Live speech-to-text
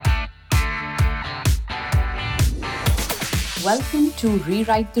Welcome to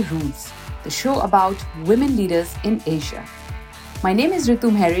Rewrite the Rules, the show about women leaders in Asia. My name is Ritu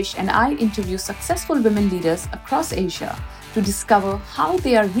Mehrish, and I interview successful women leaders across Asia to discover how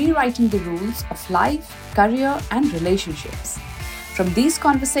they are rewriting the rules of life, career, and relationships. From these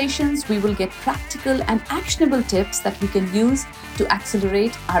conversations, we will get practical and actionable tips that we can use to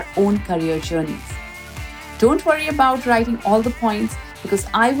accelerate our own career journeys. Don't worry about writing all the points because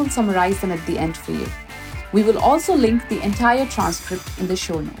I will summarize them at the end for you. We will also link the entire transcript in the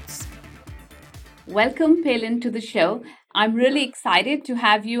show notes. Welcome, Palin, to the show. I'm really excited to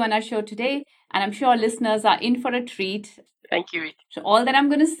have you on our show today, and I'm sure listeners are in for a treat. Thank you. So, all that I'm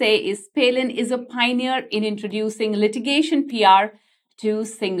going to say is Palin is a pioneer in introducing litigation PR to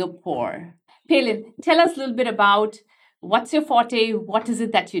Singapore. Palin, tell us a little bit about what's your forte, what is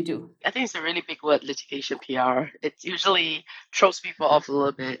it that you do? I think it's a really big word, litigation PR. It usually throws people off a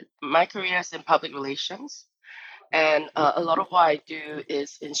little bit. My career is in public relations, and a lot of what I do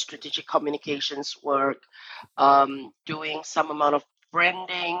is in strategic communications work, doing some amount of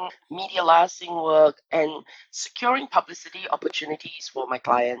branding, media licensing work, and securing publicity opportunities for my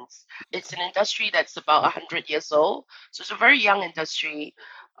clients. It's an industry that's about 100 years old, so it's a very young industry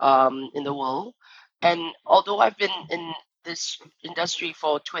in the world. And although I've been in this industry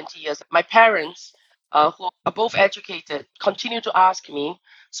for 20 years, my parents, who are both educated, continue to ask me,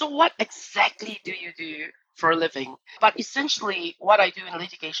 so what exactly do you do for a living? But essentially, what I do in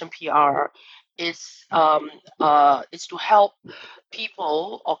litigation PR is to help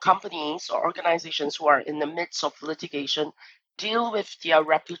people or companies or organizations who are in the midst of litigation deal with their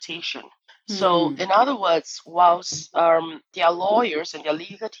reputation. So, in other words, whilst their lawyers and their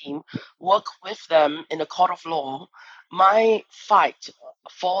legal team work with them in the court of law, my fight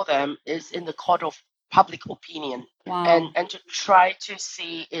for them is in the court of public opinion. Wow. And to try to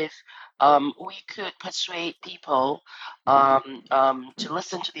see if we could persuade people to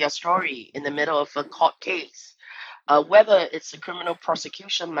listen to their story in the middle of a court case, whether it's a criminal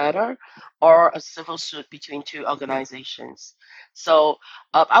prosecution matter or a civil suit between two organizations. So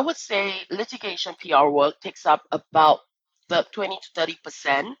I would say litigation PR work takes up about the 20 to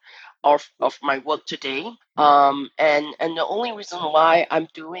 30% of my work today. And the only reason why I'm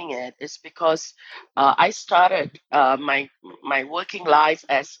doing it is because I started my working life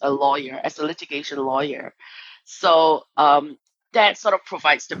as a lawyer, as a litigation lawyer. So that sort of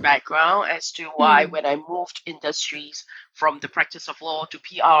provides the background as to why when I moved industries from the practice of law to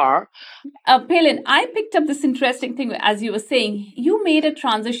PR. Palin, I picked up this interesting thing as you were saying. You made a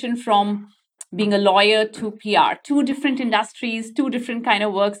transition from being a lawyer to PR, two different industries, two different kind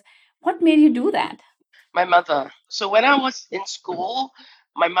of works. What made you do that? My mother. So when I was in school,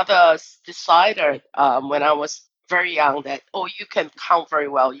 my mother decided when I was very young that, oh, you can count very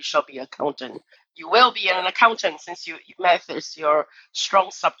well. You shall be an accountant. You will be an accountant since math is your strong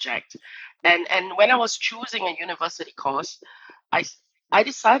subject. And when I was choosing a university course, I I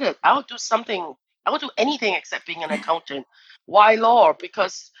decided I'll do something. I will do anything except being an accountant. Why law?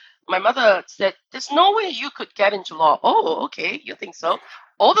 Because my mother said, "There's no way you could get into law." Oh, okay, you think so?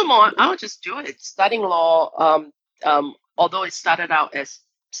 All the more, I'll just do it. Studying law, although it started out as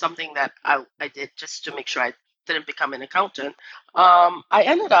something that I did just to make sure I didn't become an accountant, I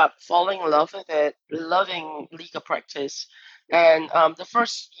ended up falling in love with it, loving legal practice. And the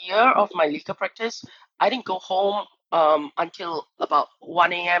first year of my legal practice, I didn't go home until about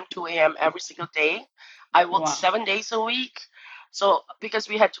 1 a.m., 2 a.m. every single day. I worked Wow. 7 days a week. So because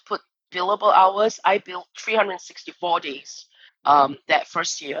we had to put billable hours, I billed 364 days that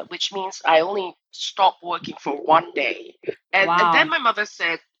first year, which means I only stopped working for 1 day. And then Wow. my mother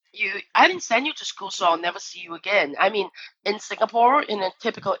said, I didn't send you to school, so I'll never see you again. I mean, in Singapore, in a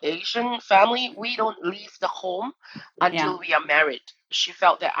typical Asian family, we don't leave the home Yeah. until we are married. She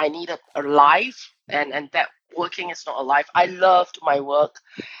felt that I needed a life and that working is not a life. I loved my work.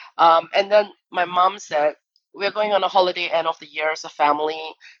 And then my mom said, we're going on a holiday end of the year as a family.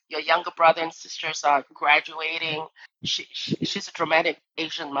 Your younger brother and sisters are graduating. She's a dramatic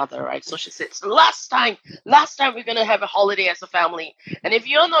Asian mother, right? So she said, "So last time we're gonna have a holiday as a family. And if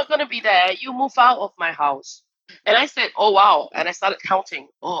you're not gonna be there, you move out of my house." And I said, "Oh wow!" And I started counting.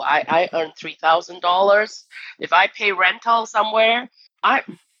 Oh, I earn $3,000. If I pay rental somewhere, I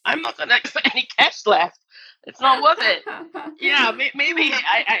I'm not gonna have any cash left. It's not worth it. Yeah, maybe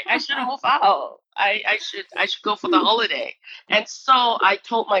I should move out. I should go for the holiday. And so I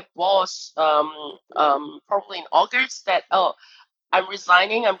told my boss probably in August that, oh, I'm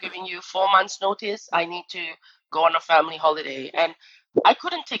resigning. I'm giving you 4 months notice. I need to go on a family holiday. And I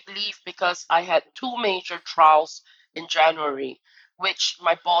couldn't take leave because I had two major trials in January, which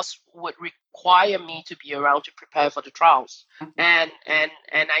my boss would require me to be around to prepare for the trials. And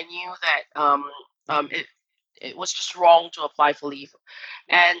I knew that it was just wrong to apply for leave.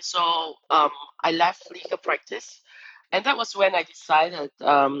 And so I left legal practice. And that was when I decided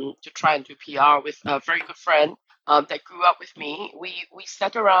to try and do PR with a very good friend that grew up with me. We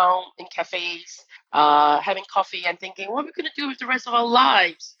sat around in cafes, having coffee and thinking, what are we going to do with the rest of our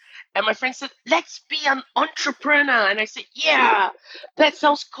lives? And my friend said, let's be an entrepreneur. And I said, yeah, that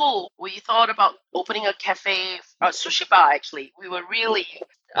sounds cool. We thought about opening a cafe, a sushi bar, actually. We were really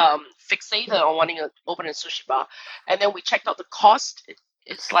fixated on wanting to open a sushi bar. And then we checked out the cost.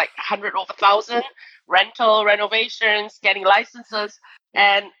 It's like 100 over 1,000, rental, renovations, getting licenses.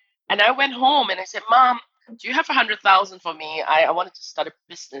 And and I went home and I said, Mom, do you have 100,000 for me? I wanted to start a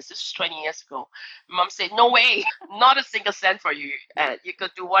business. This was 20 years ago. Mom said, no way, not a single cent for you. You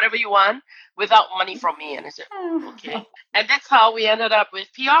could do whatever you want without money from me. And I said, okay. And that's how we ended up with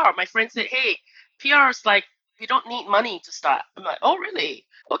PR. My friend said, hey, PR is like, we don't need money to start. I'm like, oh, really?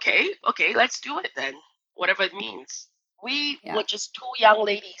 Okay, let's do it then, whatever it means. We were just two young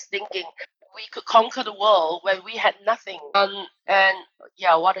ladies thinking we could conquer the world when we had nothing. And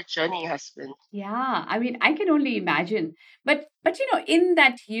yeah, what a journey has been. Yeah, I mean, I can only imagine. But in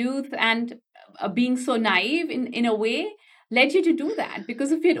that youth and being so naive in a way led you to do that.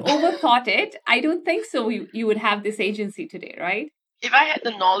 Because if you'd overthought it, I don't think so. You would have this agency today, right? If I had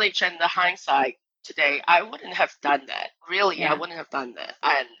the knowledge and the hindsight today, I wouldn't have done that. Really, I Yeah. wouldn't have done that.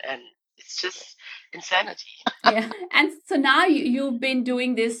 And it's just insanity. Yeah. And so now you've been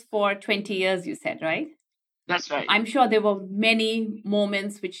doing this for 20 years, you said, right? That's right. I'm sure there were many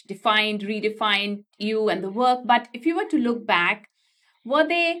moments which defined, redefined you and the work. But if you were to look back, were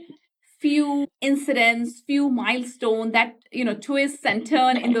there few incidents, few milestones that, twists and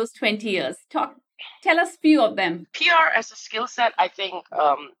turn in those 20 years? Tell us few of them. PR as a skill set, I think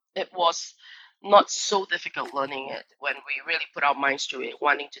it was not so difficult learning it when we really put our minds to it,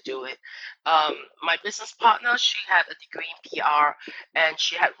 wanting to do it. My business partner, she had a degree in PR and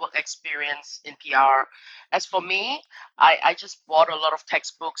she had work experience in PR. As for me, I just bought a lot of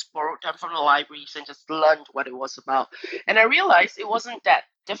textbooks, borrowed them from the libraries, and just learned what it was about. And I realized it wasn't that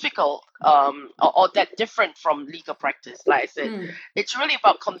difficult or that different from legal practice. Like I said, it's really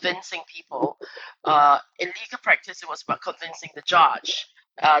about convincing people. In legal practice, it was about convincing the judge.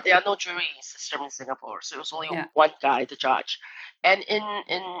 There are no jury system in Singapore, so it was only one guy, the judge. And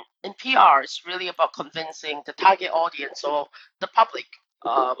in PR, it's really about convincing the target audience or the public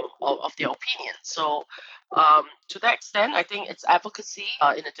of their opinion. So to that extent, I think it's advocacy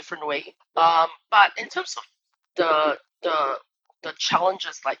in a different way. But in terms of the the the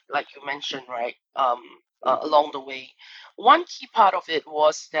challenges, like you mentioned, right? Along the way, one key part of it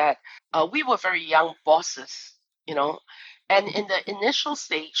was that we were very young bosses, you know, and in the initial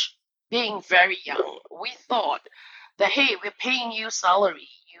stage, being very young, we thought that hey, we're paying you salary,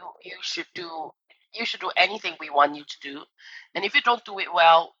 you should do anything we want you to do, and if you don't do it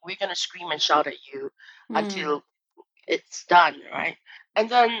well, we're gonna scream and shout at you until it's done, right? And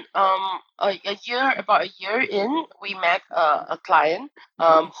then about a year in, we met a client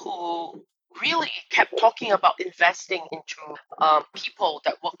who really kept talking about investing into people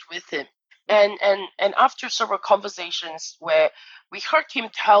that worked with him. And after several conversations where we heard him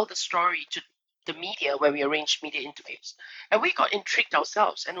tell the story to the media when we arranged media interviews, and we got intrigued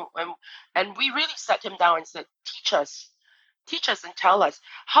ourselves, and we really sat him down and said, teach us and tell us,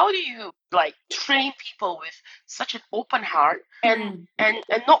 how do you like train people with such an open heart and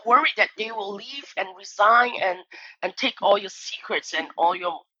not worry that they will leave and resign and take all your secrets and all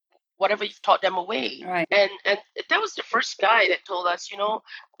your whatever you've taught them away. Right. And that was the first guy that told us,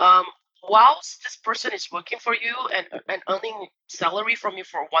 um, whilst this person is working for you and earning salary from you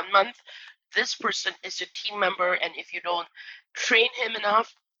for 1 month, this person is your team member, and if you don't train him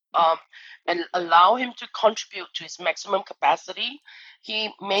enough, um, and allow him to contribute to his maximum capacity, he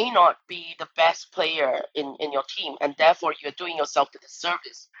may not be the best player in your team, and therefore you're doing yourself a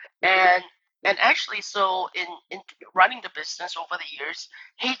disservice. And and actually, so in running the business over the years,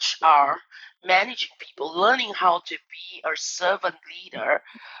 HR, managing people, learning how to be a servant leader,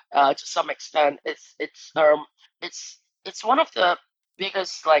 to some extent, it's one of the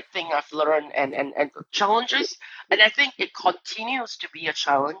biggest like thing I've learned and challenges, and I think it continues to be a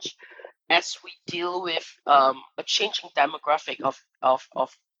challenge as we deal with a changing demographic of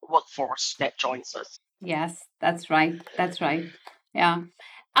workforce that joins us. Yes, that's right. That's right. Yeah.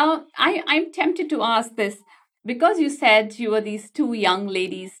 I'm tempted to ask this because you said you were these two young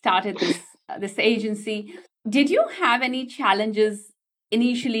ladies started this agency. Did you have any challenges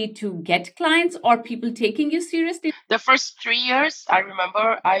initially to get clients or people taking you seriously? The first 3 years, I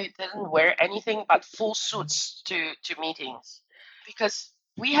remember I didn't wear anything but full suits to meetings because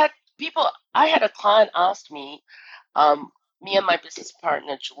we had people. I had a client ask me, me and my business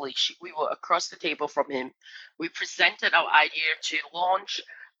partner Julie, we were across the table from him. We presented our idea to launch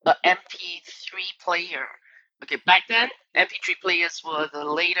a MP3 player. Okay, back then MP3 players were the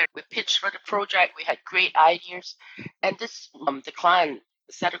later. We pitched for the project. We had great ideas, and this the client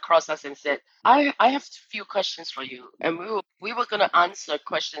sat across us and said, I have a few questions for you. And we were going to answer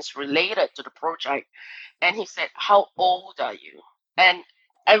questions related to the project. And he said, how old are you? And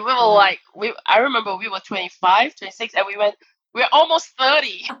we were like, I remember we were 25, 26, and we went, we're almost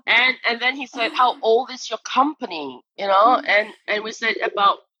 30. And then he said, how old is your company? And we said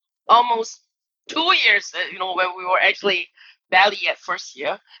about almost 2 years, when we were actually barely at first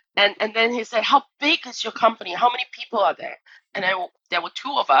year. And then he said, how big is your company? How many people are there? And then there were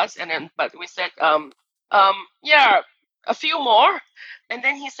two of us, but we said, yeah, a few more. And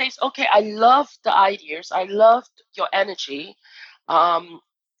then he says, okay, I love the ideas. I loved your energy. Um,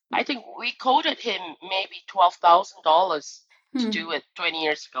 I think we quoted him maybe $12,000 to do it 20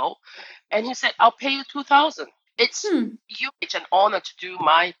 years ago, and he said, "I'll pay you 2,000. It's it's an honor to do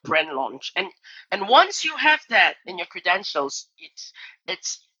my brand launch, and once you have that in your credentials,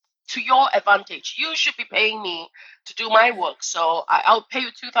 it's to your advantage. You should be paying me to do my work, so I'll pay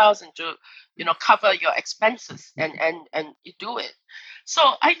you 2,000 to cover your expenses, and you do it." So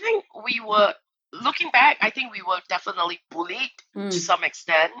I think we were looking back. I think we were definitely bullied to some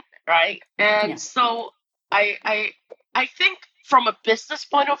extent, right? And so I think from a business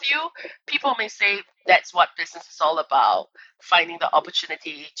point of view, people may say that's what business is all about, finding the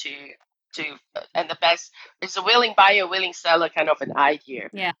opportunity to and the best is a willing buyer, willing seller kind of an idea.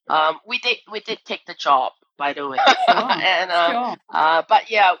 Yeah. We did take the job, by the way. Sure. And Sure. but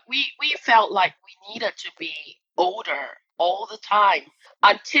yeah, we felt like we needed to be older all the time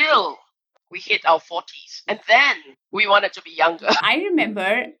until we hit our 40s, and then we wanted to be younger. I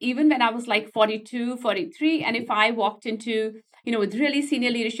remember even when I was like 42, 43, and if I walked into, with really senior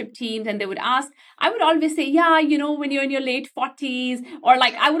leadership teams and they would ask, I would always say, yeah, when you're in your late 40s, or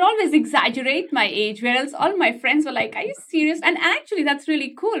like I would always exaggerate my age, whereas all my friends were like, are you serious? And actually, that's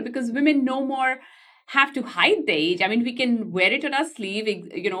really cool because women no more have to hide the age. I mean, we can wear it on our sleeve,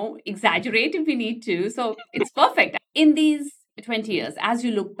 exaggerate if we need to. So it's perfect. In these 20 years, as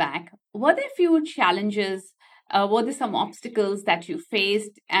you look back, were there few challenges? Were there some obstacles that you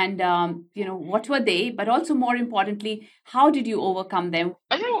faced, and what were they? But also, more importantly, how did you overcome them?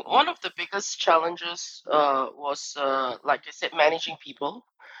 I think one of the biggest challenges was, like I said, managing people,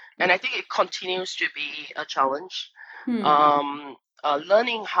 and I think it continues to be a challenge. Um,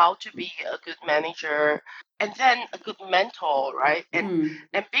 Learning how to be a good manager and then a good mentor, right? And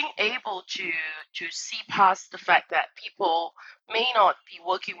being able to see past the fact that people may not be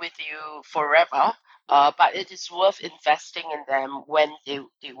working with you forever, but it is worth investing in them when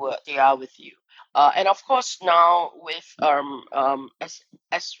they are with you. And of course, now with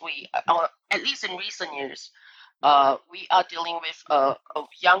as we at least in recent years, we are dealing with a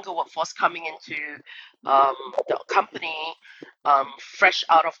younger workforce coming into the company, fresh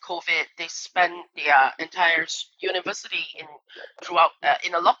out of COVID. They spend their entire university throughout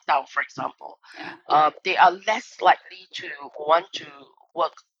in a lockdown, for example. They are less likely to want to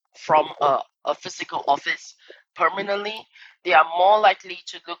work from a physical office permanently. They are more likely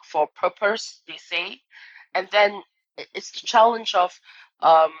to look for purpose, they say. And then it's the challenge of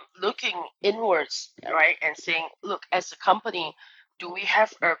looking inwards, right, and saying, look, as a company, do we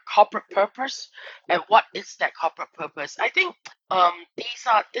have a corporate purpose, and what is that corporate purpose? I think these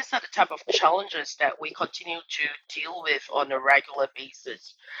are the type of challenges that we continue to deal with on a regular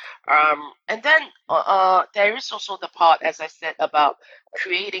basis. And then there is also the part, as I said, about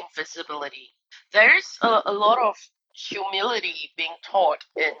creating visibility. There is a lot of humility being taught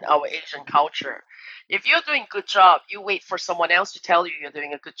in our Asian culture. If you're doing a good job, you wait for someone else to tell you you're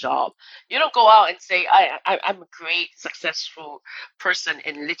doing a good job. You don't go out and say, I'm a great, successful person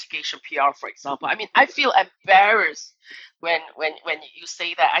in litigation PR, for example. I mean, I feel embarrassed when you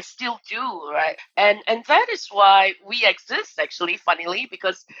say that. I still do, right? And that is why we exist, actually, funnily,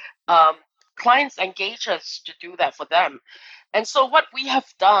 because clients engage us to do that for them. And so, what we have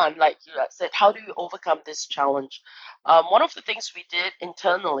done, like you said, how do you overcome this challenge? One of the things we did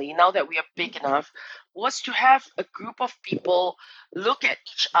internally, now that we are big enough, was to have a group of people look at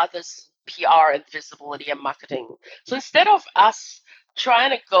each other's PR and visibility and marketing. So instead of us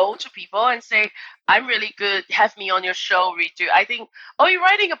trying to go to people and say, I'm really good, have me on your show, Ritu. I think, oh, you're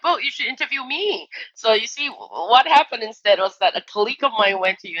writing a book, you should interview me. So you see, what happened instead was that a colleague of mine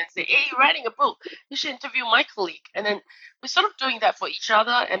went to you and said, hey, you're writing a book, you should interview my colleague. And then we're sort of doing that for each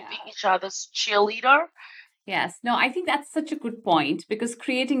other and being each other's cheerleader. Yes. No, I think that's such a good point because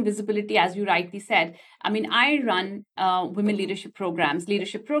creating visibility, as you rightly said, I mean, I run women leadership programs.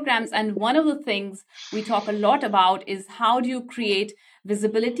 And one of the things we talk a lot about is how do you create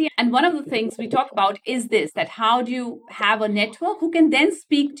visibility? And one of the things we talk about is this, that how do you have a network who can then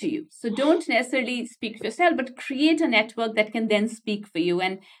speak to you? So don't necessarily speak for yourself, but create a network that can then speak for you.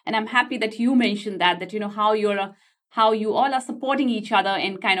 And I'm happy that you mentioned that, how you all are supporting each other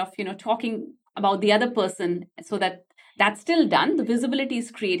and kind of, talking about the other person so that that's still done. The visibility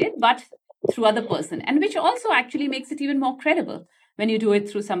is created, but through other person, and which also actually makes it even more credible when you do it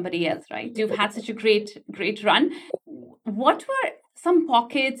through somebody else, right? You've had such a great run. What were some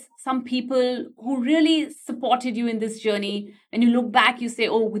pockets, some people who really supported you in this journey? When you look back, you say,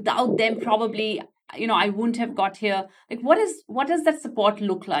 oh, without them, probably, I wouldn't have got here. Like, what does that support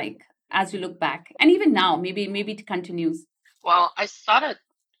look like as you look back? And even now, maybe it continues. Well, I started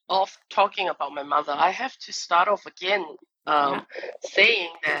off talking about my mother. I have to start off again Yeah.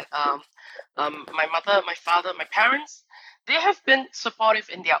 saying that my mother, my father, my parents, they have been supportive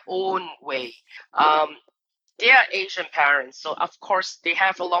in their own way. Um, they are Asian parents, so of course they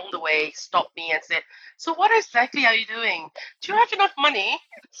have along the way stopped me and said, "So what exactly are you doing? Do you have enough money?"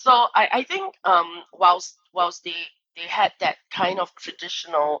 So I think whilst they had that kind of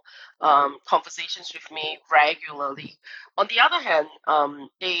traditional conversations with me regularly, on the other hand,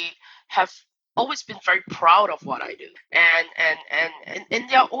 they have always been very proud of what I do, and in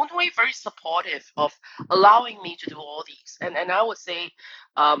their own way very supportive of allowing me to do all these. And I would say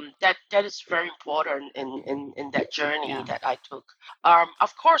that is very important in that journey Yeah. that I took.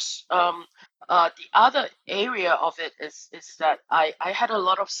 Of course, the other area of it is that I had a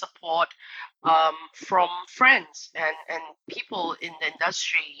lot of support from friends and people in the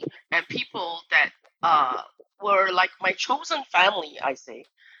industry and people that were like my chosen family, I say,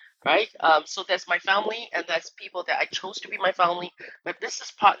 right? So there's my family, and there's people that I chose to be my family, my business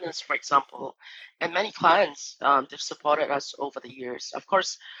partners, for example, and many clients they've supported us over the years. Of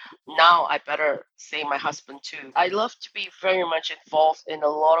course, now I better say my husband too. I love to be very much involved in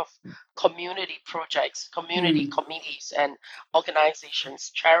a lot of community projects, community Hmm. committees, and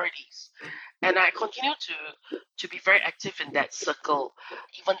organizations, charities, and I continue to be very active in that circle.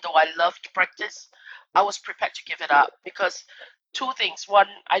 Even though I loved practice, I was prepared to give it up because two things. One,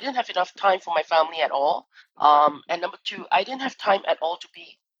 I didn't have enough time for my family at all. And number two, I didn't have time at all to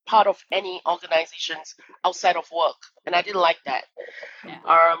be part of any organizations outside of work. And I didn't like that.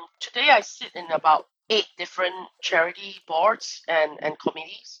 Yeah. Today I sit in about 8 different charity boards and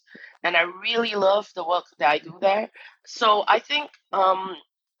committees, and I really love the work that I do there. So I think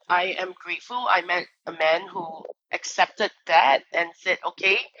I am grateful I met a man who accepted that and said,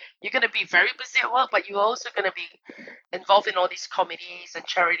 okay, you're going to be very busy at work, but you're also going to be involved in all these committees and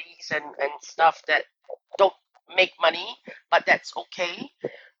charities and stuff that don't make money, but that's okay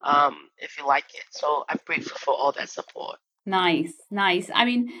if you like it. So I'm grateful for all that support. Nice, nice. I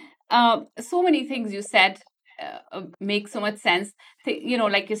mean, so many things you said make so much sense.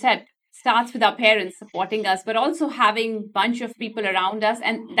 Like you said, starts with our parents supporting us, but also having bunch of people around us,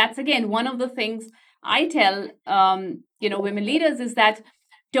 and that's again one of the things I tell women leaders is that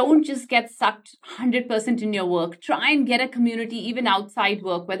don't just get sucked 100% in your work. Try and get a community even outside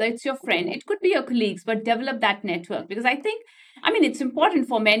work, whether it's your friend, it could be your colleagues, but develop that network because I mean, it's important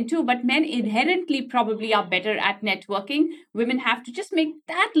for men too, but men inherently probably are better at networking. Women have to just make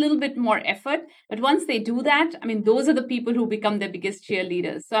that little bit more effort. But once they do that, I mean, those are the people who become their biggest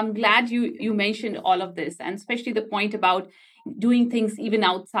cheerleaders. So I'm glad you mentioned all of this, and especially the point about doing things even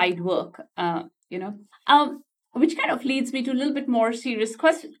outside work. Which kind of leads me to a little bit more serious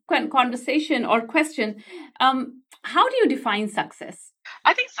conversation or question. How do you define success?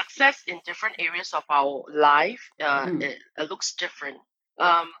 I think success in different areas of our life Mm. it looks different.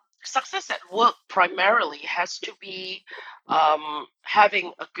 Um, Success at work primarily has to be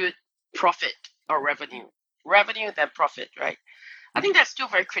having a good profit or revenue then profit, right? I think that's still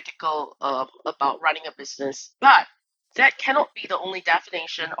very critical about running a business, but that cannot be the only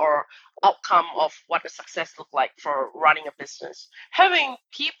definition or outcome of what a success look like for running a business. Having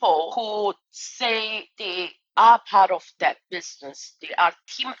people who say they are part of that business, they are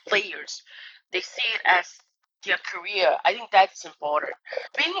team players, they see it as their career. I think that is important.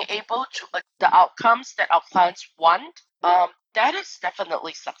 Being able to the outcomes that our clients want, that is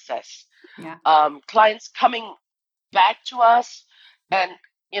definitely success. Yeah. Clients coming back to us And,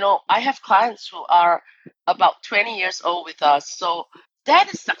 I have clients who are about 20 years old with us. So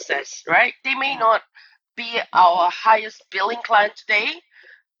that is success, right? They may Yeah. not be our highest billing client today,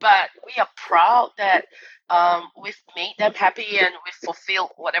 but we are proud that we've made them happy and we've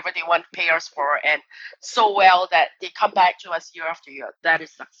fulfilled whatever they want to pay us for, and so well that they come back to us year after year. That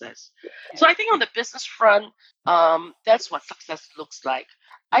is success. Yeah. So I think on the business front, that's what success looks like.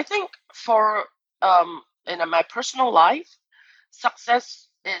 I think for in my personal life, success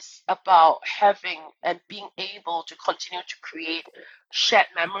is about having and being able to continue to create shared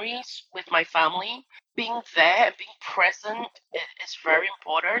memories with my family. Being there and being present is very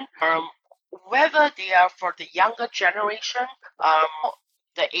important. Whether they are for the younger generation,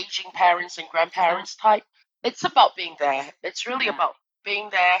 the aging parents and Yeah. grandparents type, it's about being there. It's really Yeah. about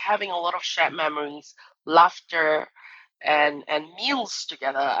being there, having a lot of shared memories, laughter, and meals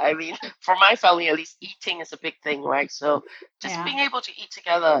together. I mean, for my family at least, eating is a big thing, right? So just Yeah. being able to eat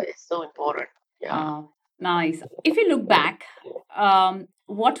together is so important. Yeah. Oh, nice. If you look back,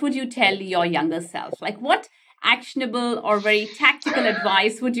 what would you tell your younger self? Like, what actionable or very tactical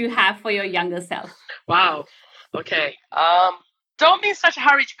advice would you have for your younger self? Wow. Okay. Don't be in such a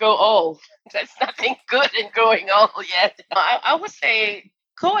hurry to go old. There's nothing good in growing old yet. I would say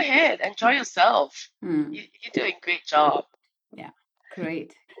go ahead, enjoy yourself. Hmm. You're doing a great job. Yeah,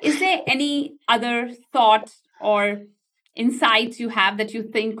 great. Is there any other thought or insights you have that you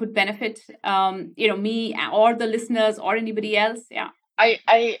think could benefit, me or the listeners or anybody else? Yeah. I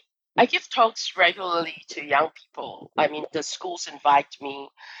I I give talks regularly to young people. I mean, the schools invite me,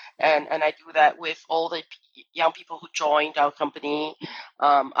 and I do that with all the young people who joined our company.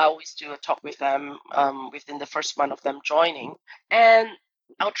 I always do a talk with them within the first month of them joining, and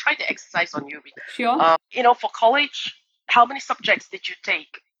I'll try to exercise on you. Sure. For college, how many subjects did you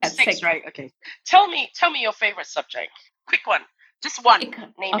take? That's Six, sick. right? Okay. Tell me your favorite subject. Quick one, just one.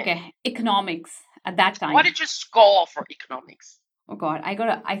 Name it. Okay, economics at that What time. did you score for economics? Oh God,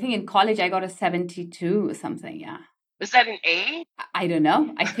 I think in college I got a 72 or something. Yeah. Is that an A? I don't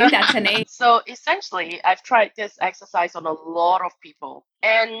know. I think that's an A. So essentially, I've tried this exercise on a lot of people,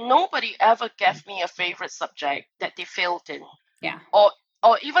 and nobody ever gave me a favorite subject that they failed in, Yeah. or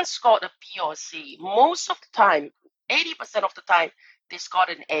or even scored a B or C. Most of the time, 80% of the time, they scored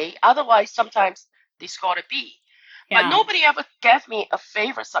an A. Otherwise, sometimes they scored a B. But Yeah. nobody ever gave me a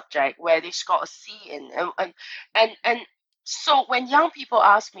favorite subject where they scored a C in. And so when young people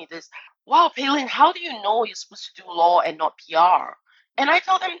ask me this, wow, Palin, how do you know you're supposed to do law and not PR? And I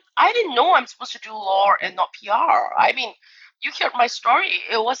tell them, I didn't know I'm supposed to do law and not PR. I mean, you heard my story.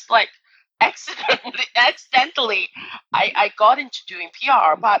 It was like accidentally, I got into doing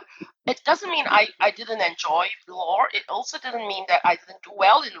PR, but it doesn't mean I didn't enjoy law. It also didn't mean that I didn't do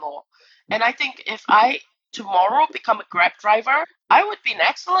well in law. And I think if I tomorrow become a Grab driver, I would be an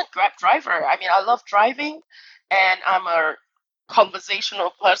excellent Grab driver. I mean, I love driving and I'm a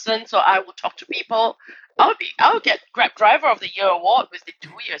conversational person, so I would talk to people. I would get Grab Driver of the Year award within 2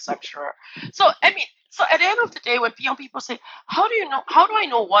 years, I'm sure. So I mean, so at the end of the day, when young people say, "How do you know? How do I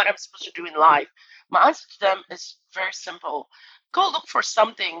know what I'm supposed to do in life?" My answer to them is very simple: go look for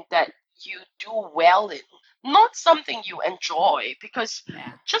something that you do well in, not something you enjoy. Because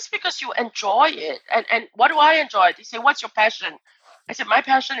Yeah. just because you enjoy it, and what do I enjoy? They say, "What's your passion?" I said, "My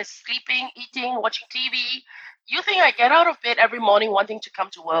passion is sleeping, eating, watching TV." You think I get out of bed every morning wanting to come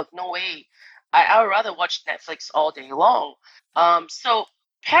to work? No way. I would rather watch Netflix all day long. So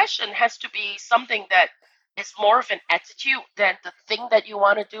passion has to be something that is more of an attitude than the thing that you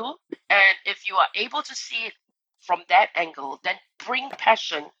want to do. And if you are able to see it from that angle, then bring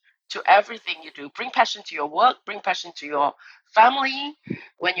passion to everything you do. Bring passion to your work, bring passion to your family.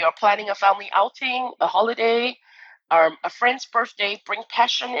 When you're planning a family outing, a holiday, a friend's birthday, bring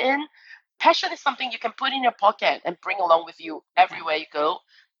passion in. Passion is something you can put in your pocket and bring along with you Yeah. everywhere you go.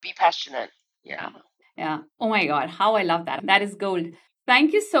 Be passionate. Yeah. Yeah. Oh my God, how I love that. That is gold.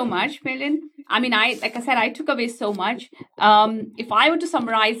 Thank you so much, Milin. I mean, like I said, I took away so much. If I were to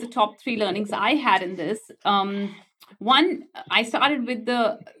summarize the top three learnings I had in this, one, I started with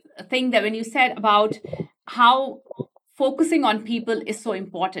the thing that when you said about how focusing on people is so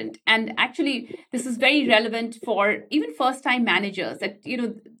important. And actually, this is very relevant for even first time managers that,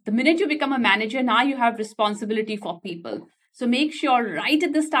 the minute you become a manager, now you have responsibility for people. So make sure right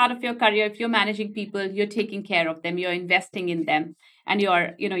at the start of your career, if you're managing people, you're taking care of them, you're investing in them, and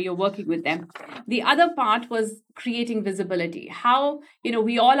you're working with them. The other part was creating visibility. How,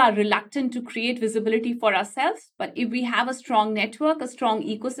 we all are reluctant to create visibility for ourselves, but if we have a strong network, a strong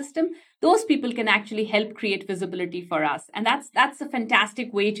ecosystem, those people can actually help create visibility for us. And that's a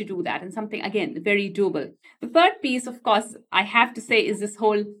fantastic way to do that, and something, again, very doable. The third piece, of course, I have to say, is this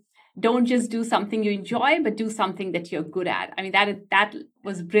whole don't just do something you enjoy, but do something that you're good at. I mean, that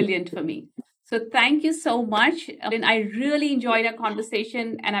was brilliant for me. So thank you so much. And I really enjoyed our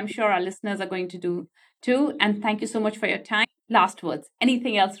conversation, and I'm sure our listeners are going to do too. And thank you so much for your time. Last words.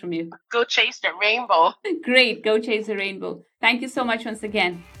 Anything else from you? Go chase the rainbow. Great. Go chase the rainbow. Thank you so much once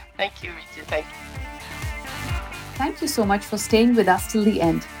again. Thank you, Ritu. Thank you. Thank you so much for staying with us till the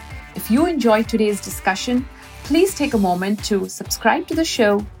end. If you enjoyed today's discussion, please take a moment to subscribe to the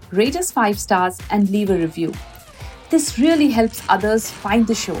show, rate us 5 stars, and leave a review. This really helps others find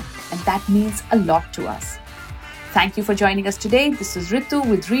the show, and that means a lot to us. Thank you for joining us today. This is Ritu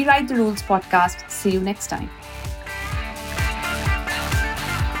with Rewrite the Rules podcast. See you next time.